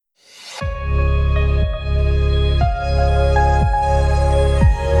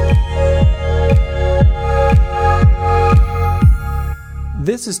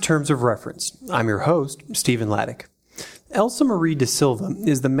This is Terms of Reference. I'm your host, Stephen Laddick. ElsaMarie De Silva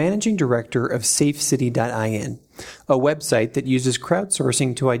is the managing director of Safecity.in, a website that uses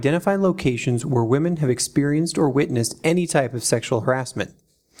crowdsourcing to identify locations where women have experienced or witnessed any type of sexual harassment.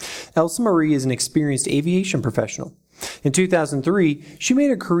 ElsaMarie is an experienced aviation professional. In 2003, she made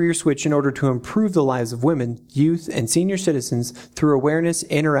a career switch in order to improve the lives of women, youth, and senior citizens through awareness,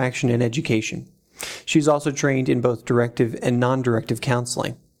 interaction, and education. She's also trained in both directive and non-directive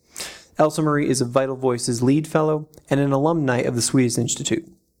counseling. ElsaMarie is a Vital Voices Lead Fellow and an alumni of the Swedish Institute.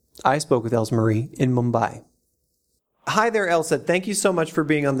 I spoke with ElsaMarie in Mumbai. Hi there, Elsa. Thank you so much for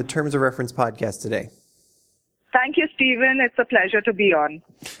being on the Terms of Reference podcast today. Thank you, Stephen. It's a pleasure to be on.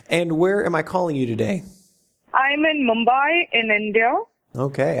 And where am I calling you today? I'm in Mumbai in India.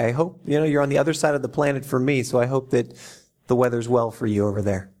 Okay. I hope, you're on the other side of the planet from me, so I hope that the weather's well for you over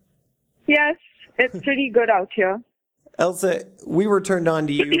there. Yes, it's pretty good out here. Elsa, we were turned on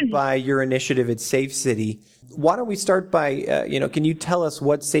to you by your initiative at Safecity. Why don't we start by, can you tell us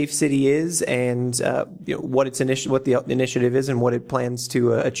what Safecity is and what the initiative is and what it plans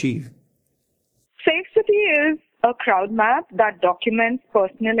to achieve? Safecity is a crowd map that documents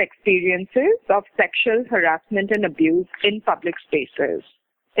personal experiences of sexual harassment and abuse in public spaces.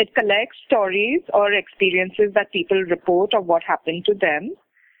 It collects stories or experiences that people report of what happened to them,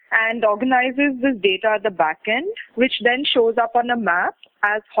 and organizes this data at the back end, which then shows up on a map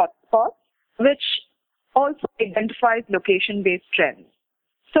as hotspots, which also identifies location-based trends.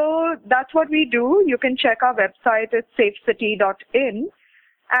 So that's what we do. You can check our website at safecity.in,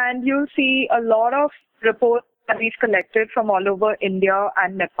 and you'll see a lot of reports that we've collected from all over India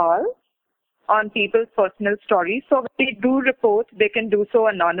and Nepal on people's personal stories. So when they do report, they can do so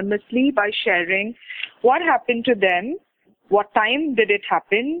anonymously by sharing what happened to them, what time did it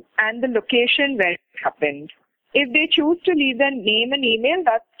happen, and the location where it happened. If they choose to leave their name and email,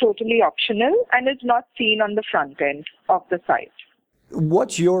 that's totally optional and is not seen on the front end of the site.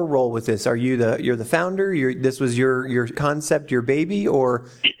 What's your role with this? Are you you're the founder? This was your concept, your baby, or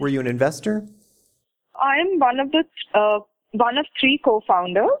were you an investor? I'm one of three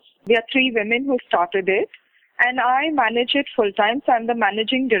co-founders. We are three women who started it, and I manage it full time. So I'm the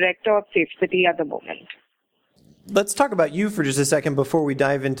managing director of Safecity at the moment. Let's talk about you for just a second before we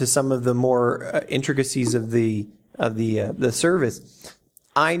dive into some of the more intricacies of the service.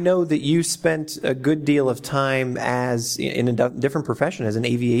 I know that you spent a good deal of time in a different profession, as an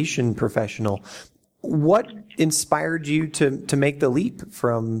aviation professional. What inspired you to make the leap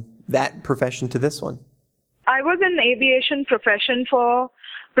from that profession to this one? I was in aviation professional for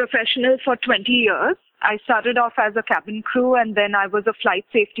 20 years. I started off as a cabin crew, and then I was a flight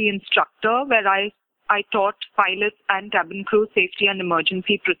safety instructor where I taught pilots and cabin crew safety and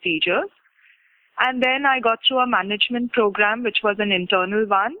emergency procedures. And then I got through a management program, which was an internal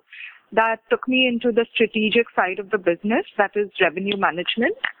one, that took me into the strategic side of the business, that is revenue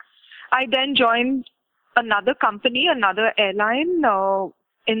management. I then joined another company, another airline,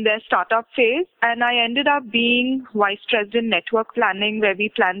 in their startup phase, and I ended up being vice president network planning, where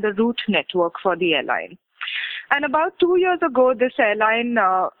we planned the route network for the airline. And about 2 years ago, this airline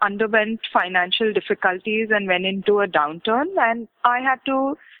underwent financial difficulties and went into a downturn. And I had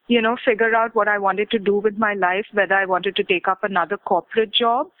to, figure out what I wanted to do with my life, whether I wanted to take up another corporate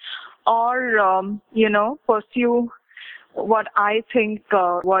job or, pursue what I think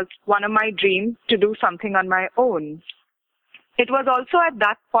was one of my dreams, to do something on my own. It was also at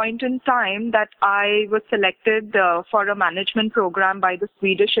that point in time that I was selected for a management program by the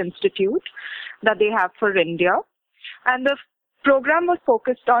Swedish Institute that they have for India. And the program was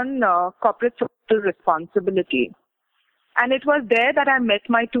focused on corporate social responsibility. And it was there that I met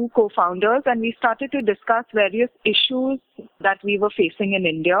my two co-founders, and we started to discuss various issues that we were facing in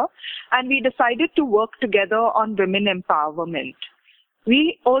India. And we decided to work together on women empowerment.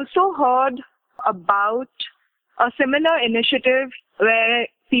 We also heard about a similar initiative where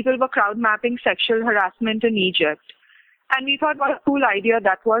people were crowd mapping sexual harassment in Egypt. And we thought what a cool idea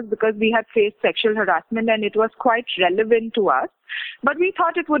that was, because we had faced sexual harassment and it was quite relevant to us. But we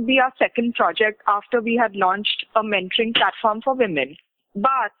thought it would be our second project after we had launched a mentoring platform for women.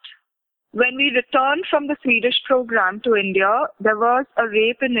 But when we returned from the Swedish program to India, there was a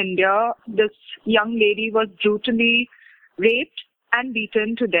rape in India. This young lady was brutally raped and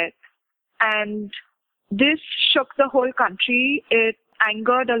beaten to death. And this shook the whole country. It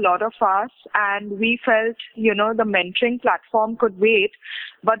angered a lot of us, and we felt, the mentoring platform could wait,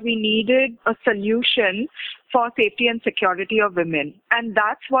 but we needed a solution for safety and security of women. And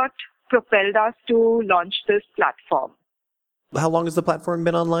that's what propelled us to launch this platform. How long has the platform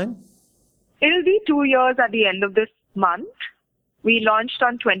been online? It'll be 2 years at the end of this month. We launched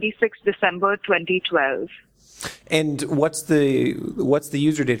on 26 December 2012. And what's the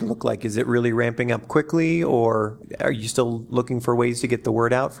user data look like? Is it really ramping up quickly, or are you still looking for ways to get the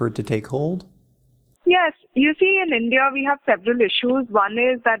word out for it to take hold? Yes. You see, in India, we have several issues. One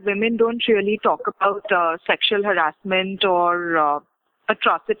is that women don't really talk about sexual harassment or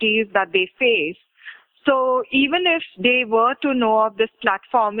atrocities that they face. So even if they were to know of this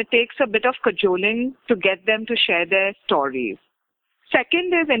platform, it takes a bit of cajoling to get them to share their stories.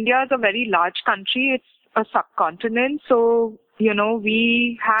 Second is India is a very large country. It's a subcontinent. So,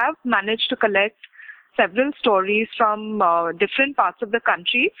 we have managed to collect several stories from different parts of the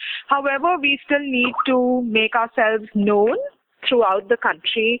country. However, we still need to make ourselves known throughout the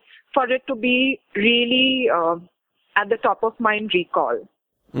country for it to be really at the top of mind recall.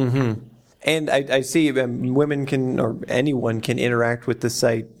 Mm-hmm. And I see women can, or anyone can interact with the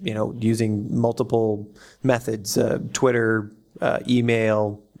site, using multiple methods, Twitter,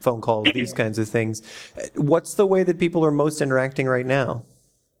 email, phone calls, these kinds of things. What's the way that people are most interacting right now?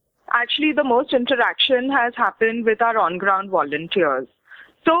 Actually, the most interaction has happened with our on-ground volunteers.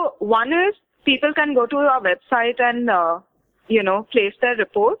 So one is people can go to our website and, place their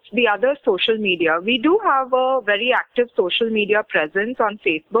reports. The other, social media. We do have a very active social media presence on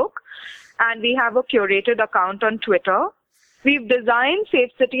Facebook, and we have a curated account on Twitter. We've designed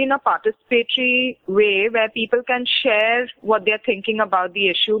Safecity in a participatory way where people can share what they're thinking about the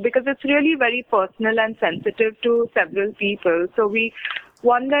issue, because it's really very personal and sensitive to several people. So we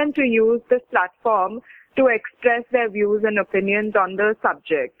want them to use this platform to express their views and opinions on the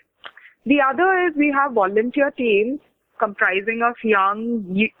subject. The other is we have volunteer teams comprising of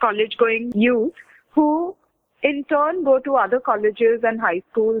young college-going youth who in turn go to other colleges and high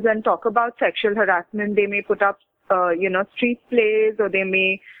schools and talk about sexual harassment. They may put up street plays, or they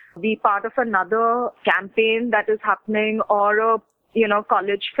may be part of another campaign that is happening, or a,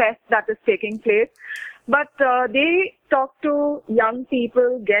 college fest that is taking place. But they talk to young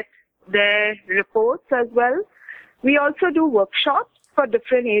people, get their reports as well. We also do workshops for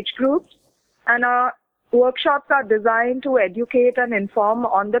different age groups, and our workshops are designed to educate and inform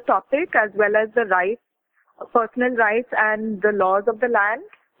on the topic, as well as the rights, personal rights and the laws of the land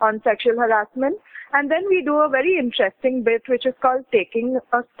on sexual harassment. And then we do a very interesting bit which is called Taking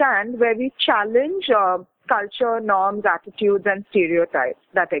a Stand, where we challenge culture, norms, attitudes and stereotypes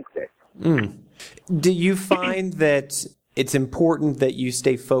that exist. Do you find that it's important that you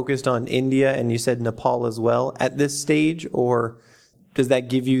stay focused on India, and you said Nepal as well, at this stage, or does that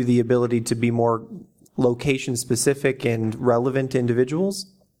give you the ability to be more location specific and relevant to individuals?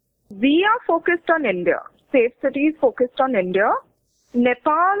 We are focused on India. Safecity is focused on India.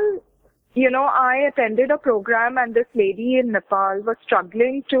 Nepal, I attended a program, and this lady in Nepal was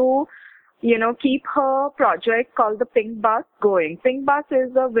struggling to, keep her project called the Pink Bus going. Pink Bus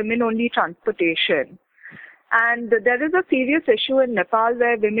is a women-only transportation. And there is a serious issue in Nepal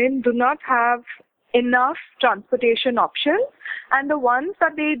where women do not have enough transportation options, and the ones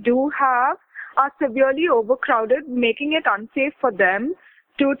that they do have are severely overcrowded, making it unsafe for them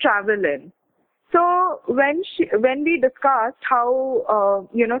to travel in. So when we discussed how,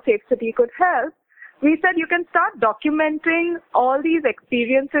 Safecity could help, we said you can start documenting all these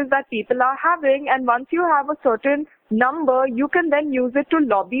experiences that people are having, and once you have a certain number, you can then use it to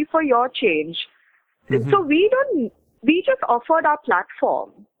lobby for your change. Mm-hmm. So we just offered our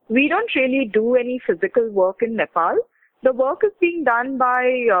platform. We don't really do any physical work in Nepal. The work is being done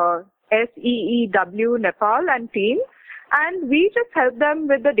by SEEW Nepal and team, and we just help them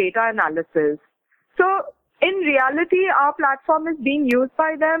with the data analysis. So in reality, our platform is being used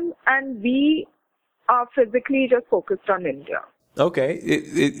by them, and we are physically just focused on India. Okay.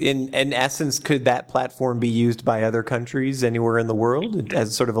 In essence, could that platform be used by other countries anywhere in the world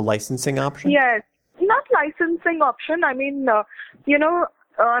as sort of a licensing option? Yes, not licensing option. I mean,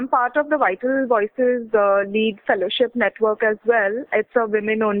 I'm part of the Vital Voices Lead Fellowship Network as well. It's a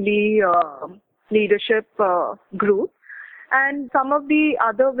women-only leadership group. And some of the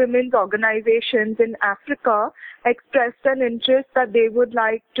other women's organizations in Africa expressed an interest that they would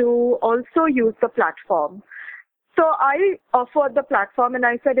like to also use the platform. So I offered the platform, and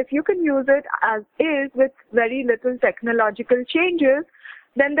I said, if you can use it as is with very little technological changes,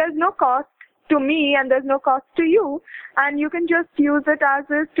 then there's no cost to me and there's no cost to you, and you can just use it as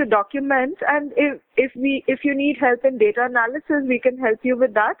is to document. And if you need help in data analysis, we can help you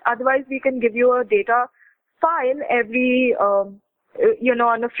with that. Otherwise, we can give you a data file every on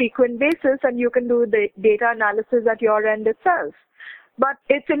a frequent basis, and you can do the data analysis at your end itself. But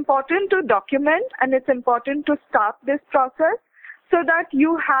it's important to document, and it's important to start this process. so that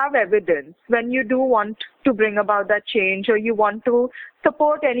you have evidence when you do want to bring about that change, or you want to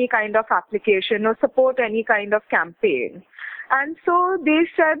support any kind of application or support any kind of campaign. And so they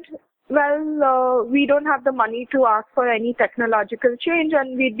said, well, we don't have the money to ask for any technological change,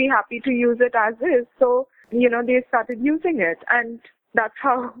 and we'd be happy to use it as is. So, they started using it, and that's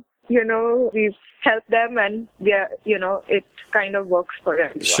how, we've helped them, and it kind of works for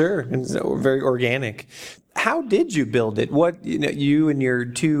everyone. Sure, and so very organic. How did you build it? What, you and your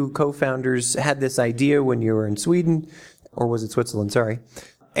two co-founders had this idea when you were in Sweden, or was it Switzerland? Sorry.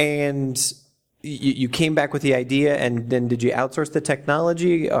 And you came back with the idea, and then did you outsource the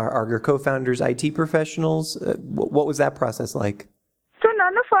technology? Are your co-founders IT professionals? What was that process like? So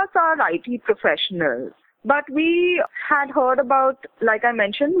none of us are IT professionals, but we had heard about, like I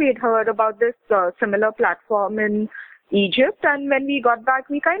mentioned, we had heard about this similar platform in Egypt, and when we got back,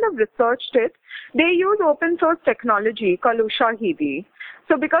 we kind of researched it. They use open source technology called Ushahidi.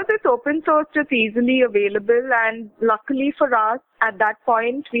 So because it's open source, it's easily available, and luckily for us, at that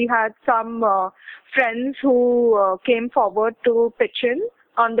point, we had some friends who came forward to pitch in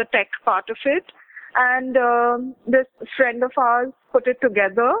on the tech part of it, and this friend of ours put it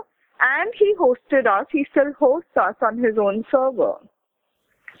together, and he hosted us. He still hosts us on his own server.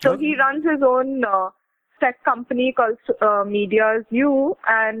 So he runs his own tech company called Media's U,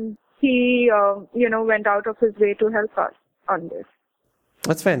 and he, went out of his way to help us on this.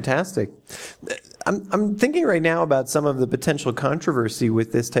 That's fantastic. I'm thinking right now about some of the potential controversy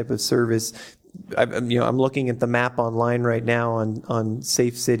with this type of service. I'm looking at the map online right now on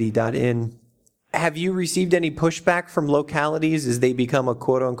safecity.in. Have you received any pushback from localities as they become a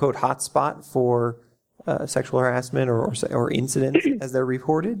quote-unquote hotspot for sexual harassment or incidents as they're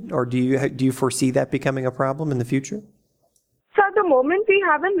reported? Or do you foresee that becoming a problem in the future? So at the moment, we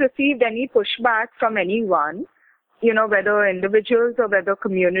haven't received any pushback from anyone, whether individuals or whether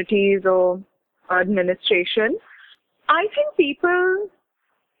communities or administration. I think people,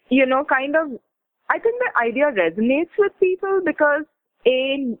 I think the idea resonates with people because,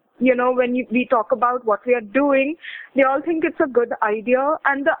 when we talk about what we are doing, they all think it's a good idea.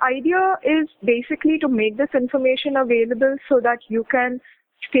 And the idea is basically to make this information available so that you can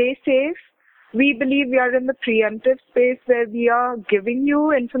stay safe. We believe we are in the preemptive space where we are giving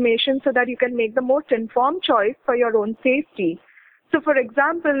you information so that you can make the most informed choice for your own safety. So, for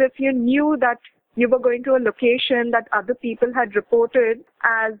example, if you knew that you were going to a location that other people had reported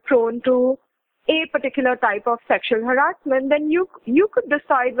as prone to a particular type of sexual harassment, then you could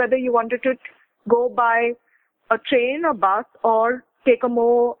decide whether you wanted to go by a train or bus or take a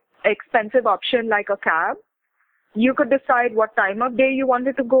more expensive option like a cab. You could decide what time of day you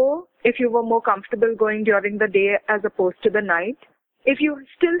wanted to go, if you were more comfortable going during the day as opposed to the night. If you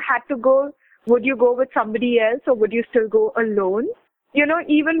still had to go, would you go with somebody else or would you still go alone?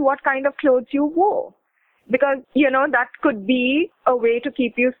 Even what kind of clothes you wore. Because, that could be a way to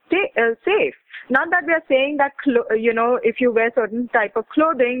keep you safe. Not that we are saying that, if you wear certain type of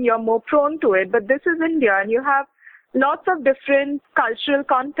clothing, you're more prone to it. But this is India, and you have lots of different cultural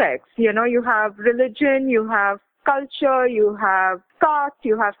contexts. You have religion, you have culture, you have caste,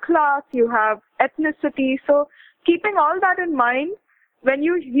 you have class, you have ethnicity. So keeping all that in mind, when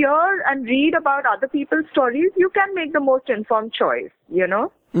you hear and read about other people's stories, you can make the most informed choice,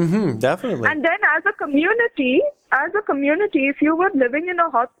 Mm-hmm, definitely. And then as a community, if you were living in a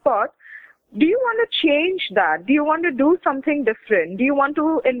hotspot, do you want to change that? Do you want to do something different? Do you want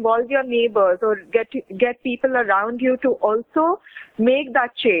to involve your neighbors or get people around you to also make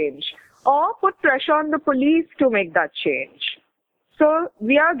that change? Or put pressure on the police to make that change? So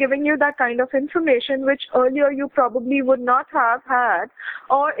we are giving you that kind of information which earlier you probably would not have had,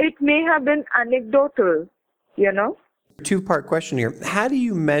 or it may have been anecdotal, Two-part question here. How do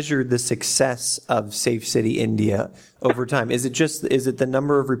you measure the success of Safe City India over time? Is it the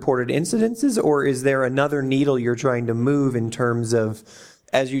number of reported incidences, or is there another needle you're trying to move in terms of,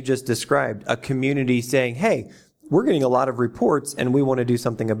 as you just described, a community saying, hey, we're getting a lot of reports and we want to do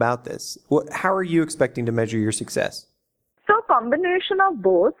something about this? How are you expecting to measure your success? So combination of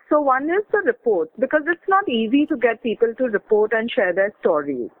both. So one is the reports, because it's not easy to get people to report and share their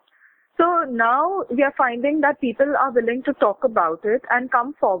stories. So now we are finding that people are willing to talk about it and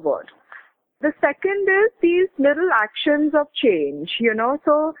come forward. The second is these little actions of change,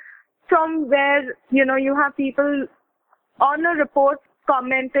 so from where, you have people on a report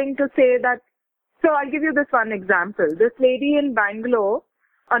commenting to say that, so I'll give you this one example. This lady in Bangalore,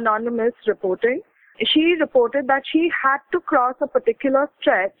 anonymous reporting, she reported that she had to cross a particular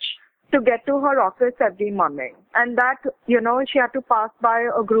stretch to get to her office every morning. And that, she had to pass by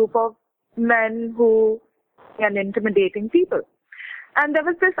a group of men who are intimidating people. And there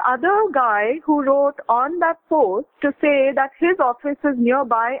was this other guy who wrote on that post to say that his office is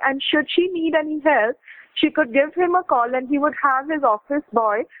nearby and should she need any help, she could give him a call and he would have his office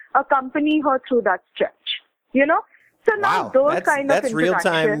boy accompany her through that stretch. You know? So now those kind of that's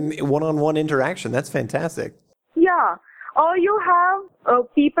real-time one-on-one interaction. That's fantastic. Yeah. Or you have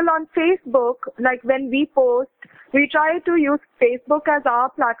people on Facebook, like when we post, we try to use Facebook as our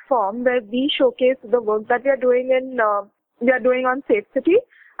platform where we showcase the work that we are doing on Safecity,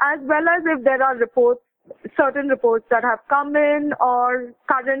 as well as if there are certain reports that have come in or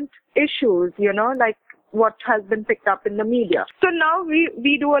current issues, like what has been picked up in the media. So now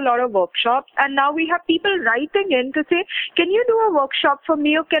we do a lot of workshops, and now we have people writing in to say, can you do a workshop for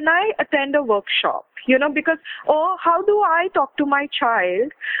me, or can I attend a workshop? Because, how do I talk to my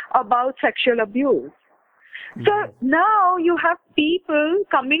child about sexual abuse? Mm-hmm. So now you have people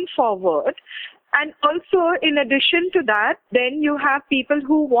coming forward, and also in addition to that, then you have people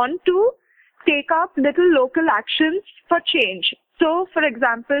who want to take up little local actions for change. So, for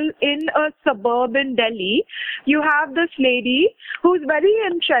example, in a suburb in Delhi, you have this lady who's very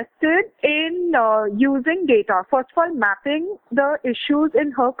interested in using data. First of all, mapping the issues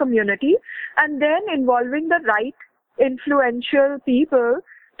in her community and then involving the right influential people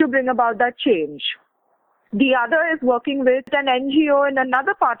to bring about that change. The other is working with an NGO in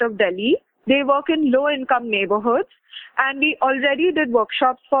another part of Delhi. They work in low-income neighborhoods, and we already did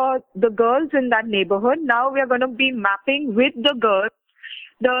workshops for the girls in that neighborhood. Now we are going to be mapping with the girls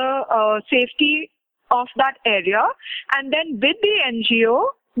the safety of that area, and then with the NGO,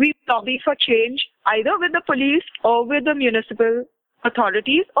 we lobby for change either with the police or with the municipal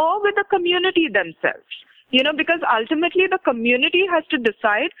authorities or with the community themselves. Because ultimately the community has to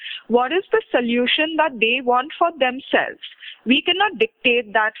decide what is the solution that they want for themselves. We cannot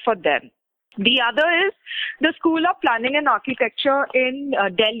dictate that for them. The other is the School of Planning and Architecture in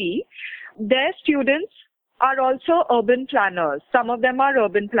Delhi. Their students are also urban planners. Some of them are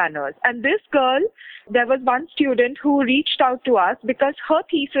urban planners. And this girl, there was one student who reached out to us because her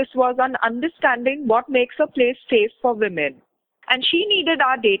thesis was on understanding what makes a place safe for women. And she needed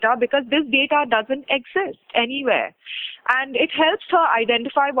our data because this data doesn't exist anywhere. And it helps her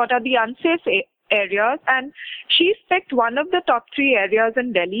identify what are the unsafe areas, and she's picked one of the top 3 areas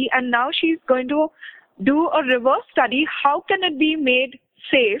in Delhi, and now she's going to do a reverse study. How can it be made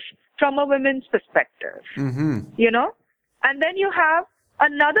safe from a women's perspective? Mm-hmm. And then you have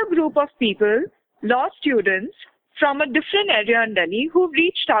another group of people, law students from a different area in Delhi, who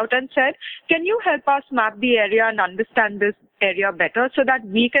reached out and said, can you help us map the area and understand this area better so that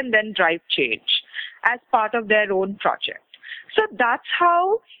we can then drive change as part of their own project? So that's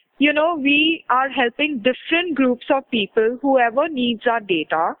how we are helping different groups of people, whoever needs our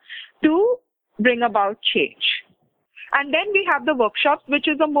data, to bring about change. And then we have the workshops, which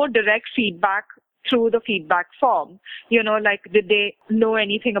is a more direct feedback through the feedback form. Like, did they know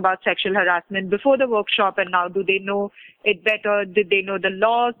anything about sexual harassment before the workshop, and now do they know it better? Did they know the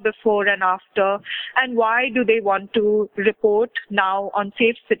laws before and after? And why do they want to report now on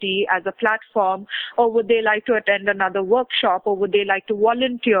Safecity as a platform? Or would they like to attend another workshop? Or would they like to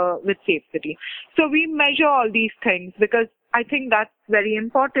volunteer with Safecity? So we measure all these things because I think that's very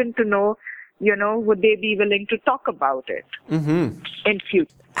important to know. Would they be willing to talk about it in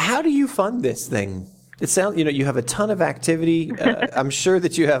future? How do you fund this thing? It sounds, you have a ton of activity. I'm sure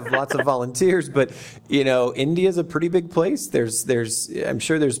that you have lots of volunteers, but India's a pretty big place. I'm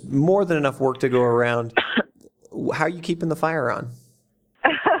sure there's more than enough work to go around. How are you keeping the fire on?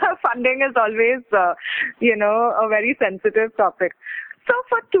 Funding is always, a very sensitive topic. So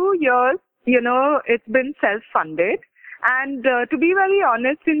for 2 years, it's been self-funded, and to be very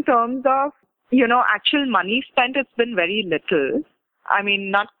honest, in terms of actual money spent, it's been very little. I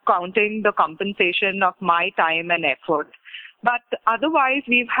mean, not counting the compensation of my time and effort. But otherwise,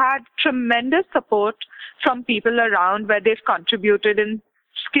 we've had tremendous support from people around where they've contributed in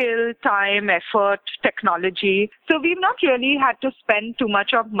skill, time, effort, technology. So we've not really had to spend too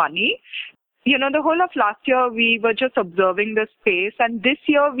much of money. The whole of last year, we were just observing the space. And this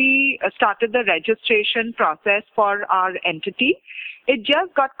year, we started the registration process for our entity. It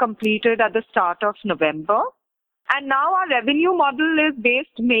just got completed at the start of November. And now our revenue model is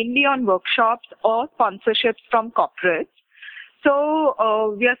based mainly on workshops or sponsorships from corporates.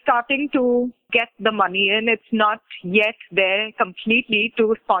 So we are starting to get the money in. It's not yet there completely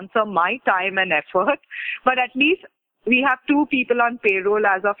to sponsor my time and effort. But at least we have 2 people on payroll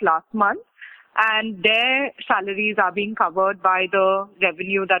as of last month, and their salaries are being covered by the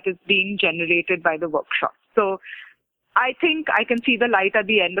revenue that is being generated by the workshop. So I think I can see the light at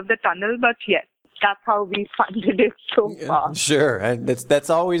the end of the tunnel, but yes, that's how we funded it so far. Sure. And that's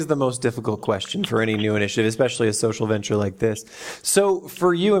always the most difficult question for any new initiative, especially a social venture like this. So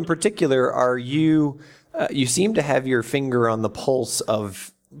for you in particular, are you, you seem to have your finger on the pulse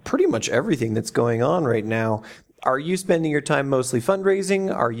of pretty much everything that's going on right now. Are you spending your time mostly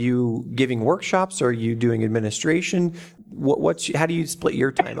fundraising? Are you giving workshops? Are you doing administration? How do you split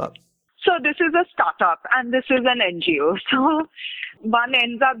your time up? So this is a startup and this is an NGO. So one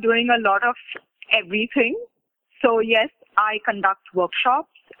ends up doing a lot of everything. So yes, I conduct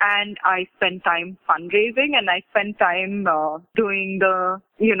workshops and I spend time fundraising and I spend time doing the,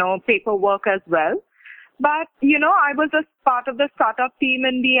 paperwork as well. But, I was a part of the startup team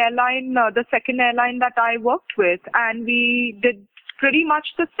in the airline, the second airline that I worked with, and we did pretty much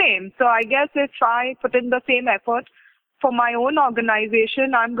the same. So I guess if I put in the same effort for my own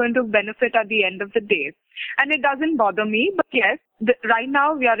organization, I'm going to benefit at the end of the day. And it doesn't bother me, but yes, right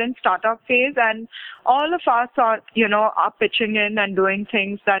now we are in startup phase and all of us are pitching in and doing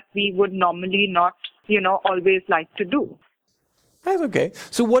things that we would normally not, always like to do. That's okay.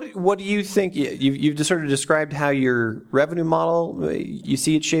 So what do you think? You've just sort of described how your revenue model, you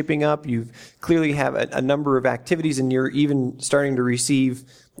see it shaping up. You clearly have a number of activities and you're even starting to receive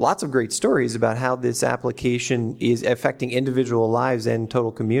lots of great stories about how this application is affecting individual lives and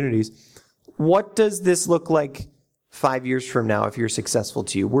total communities. What does this look like 5 years from now if you're successful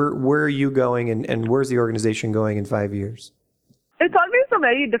to you? Where are you going and where's the organization going in 5 years? It's always a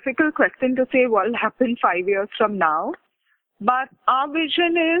very difficult question to say what will happen 5 years from now. But our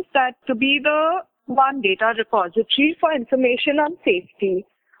vision is that to be the one data repository for information on safety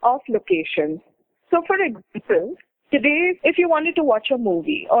of locations. So for example, today, if you wanted to watch a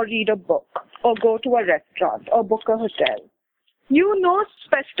movie or read a book or go to a restaurant or book a hotel, you know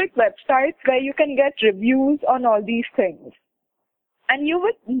specific websites where you can get reviews on all these things. And you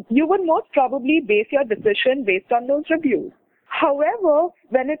would most probably base your decision based on those reviews. However,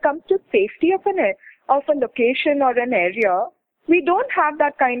 when it comes to safety of a location or an area, we don't have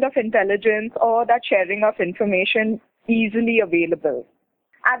that kind of intelligence or that sharing of information easily available.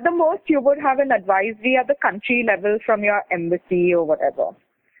 At the most, you would have an advisory at the country level from your embassy or whatever.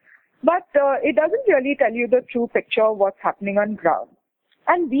 But it doesn't really tell you the true picture of what's happening on ground.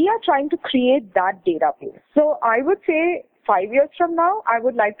 And we are trying to create that database. So I would say 5 years from now, I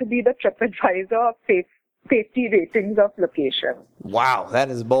would like to be the TripAdvisor of safety ratings of location. Wow, that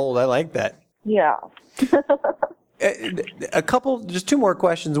is bold. I like that. Yeah. Just two more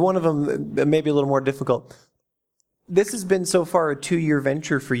questions. One of them maybe a little more difficult. This has been so far a 2-year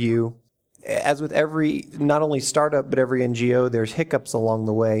venture for you. As with every, not only startup, but every NGO, there's hiccups along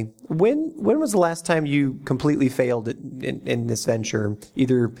the way. When was the last time you completely failed in this venture?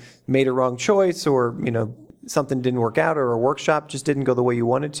 Either made a wrong choice or, something didn't work out or a workshop just didn't go the way you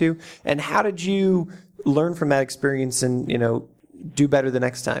wanted to? And how did you learn from that experience and, do better the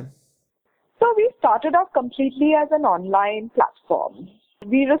next time? So we started off completely as an online platform.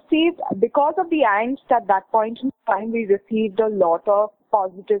 We received, because of the angst at that point in time, we received a lot of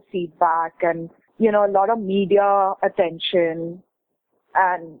positive feedback and, a lot of media attention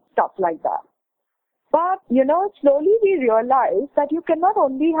and stuff like that. But, slowly we realized that you cannot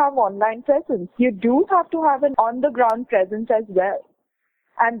only have online presence. You do have to have an on-the-ground presence as well.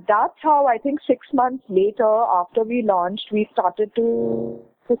 And that's how I think 6 months later, after we launched, we started to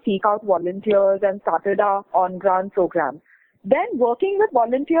seek out volunteers and started our on-ground program. Then working with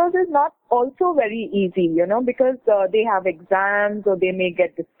volunteers is not also very easy, because they have exams or they may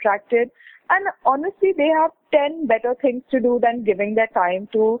get distracted. And honestly, they have 10 better things to do than giving their time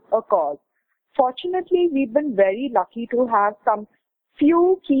to a cause. Fortunately, we've been very lucky to have some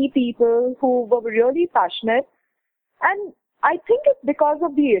few key people who were really passionate. And I think it's because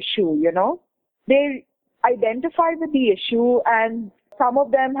of the issue, They identify with the issue and some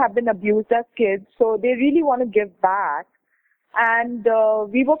of them have been abused as kids, so they really want to give back. And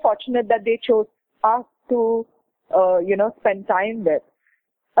we were fortunate that they chose us to, spend time with.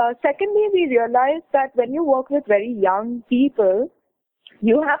 Secondly, we realized that when you work with very young people,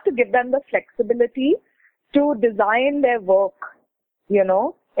 you have to give them the flexibility to design their work, in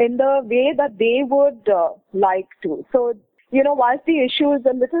the way that they would like to. So, whilst the issue is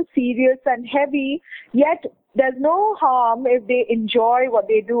a little serious and heavy, yet there's no harm if they enjoy what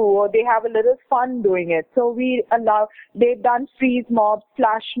they do or they have a little fun doing it. So they've done freeze mobs,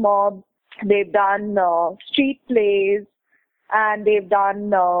 flash mobs, they've done street plays, and they've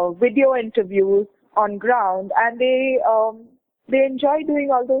done video interviews on ground, and they enjoy doing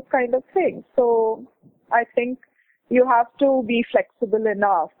all those kind of things. So I think you have to be flexible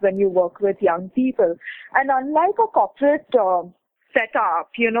enough when you work with young people. And unlike a corporate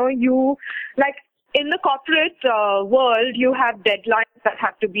setup, in the corporate world, you have deadlines that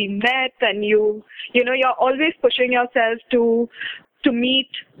have to be met, and you're always pushing yourself to meet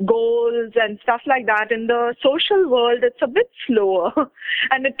goals and stuff like that. In the social world, it's a bit slower.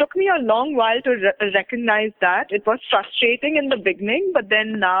 And it took me a long while to recognize that. It was frustrating in the beginning, but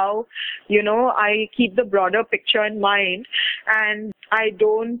then now, I keep the broader picture in mind, and I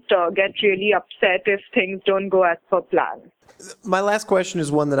don't get really upset if things don't go as per plan. My last question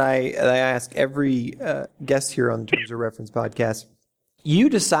is one that I ask every guest here on the Terms of Reference podcast. You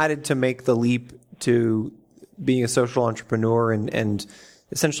decided to make the leap to being a social entrepreneur and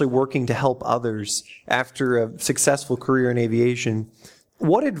essentially working to help others after a successful career in aviation.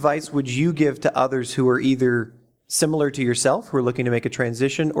 What advice would you give to others who are either similar to yourself, who are looking to make a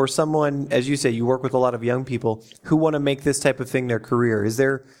transition, or someone, as you say, you work with a lot of young people who want to make this type of thing their career? Is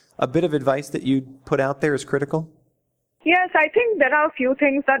there a bit of advice that you'd put out there as critical? Yes, I think there are a few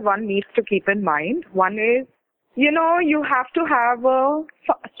things that one needs to keep in mind. One is, you have to have a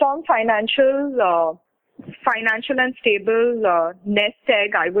strong financial and stable nest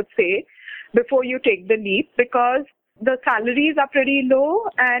egg, I would say, before you take the leap, because the salaries are pretty low,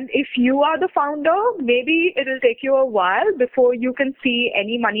 and if you are the founder, maybe it will take you a while before you can see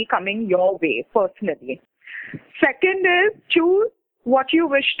any money coming your way personally. Second is, choose what you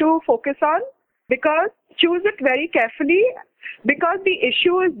wish to focus on, because choose it very carefully, because the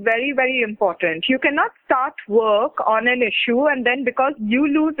issue is very, very important. You cannot start work on an issue and then because you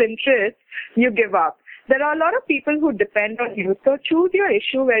lose interest, you give up. There are a lot of people who depend on you, so choose your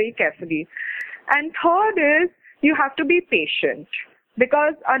issue very carefully. And third is, you have to be patient,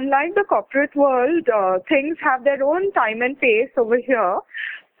 because unlike the corporate world, things have their own time and pace over here.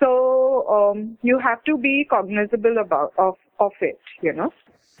 So you have to be cognizable of it,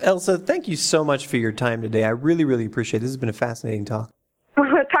 Elsa, thank you so much for your time today. I really, really appreciate it. This has been a fascinating talk.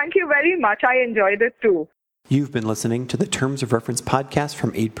 Thank you very much. I enjoyed it too. You've been listening to the Terms of Reference podcast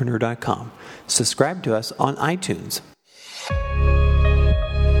from 8preneur.com. Subscribe to us on iTunes.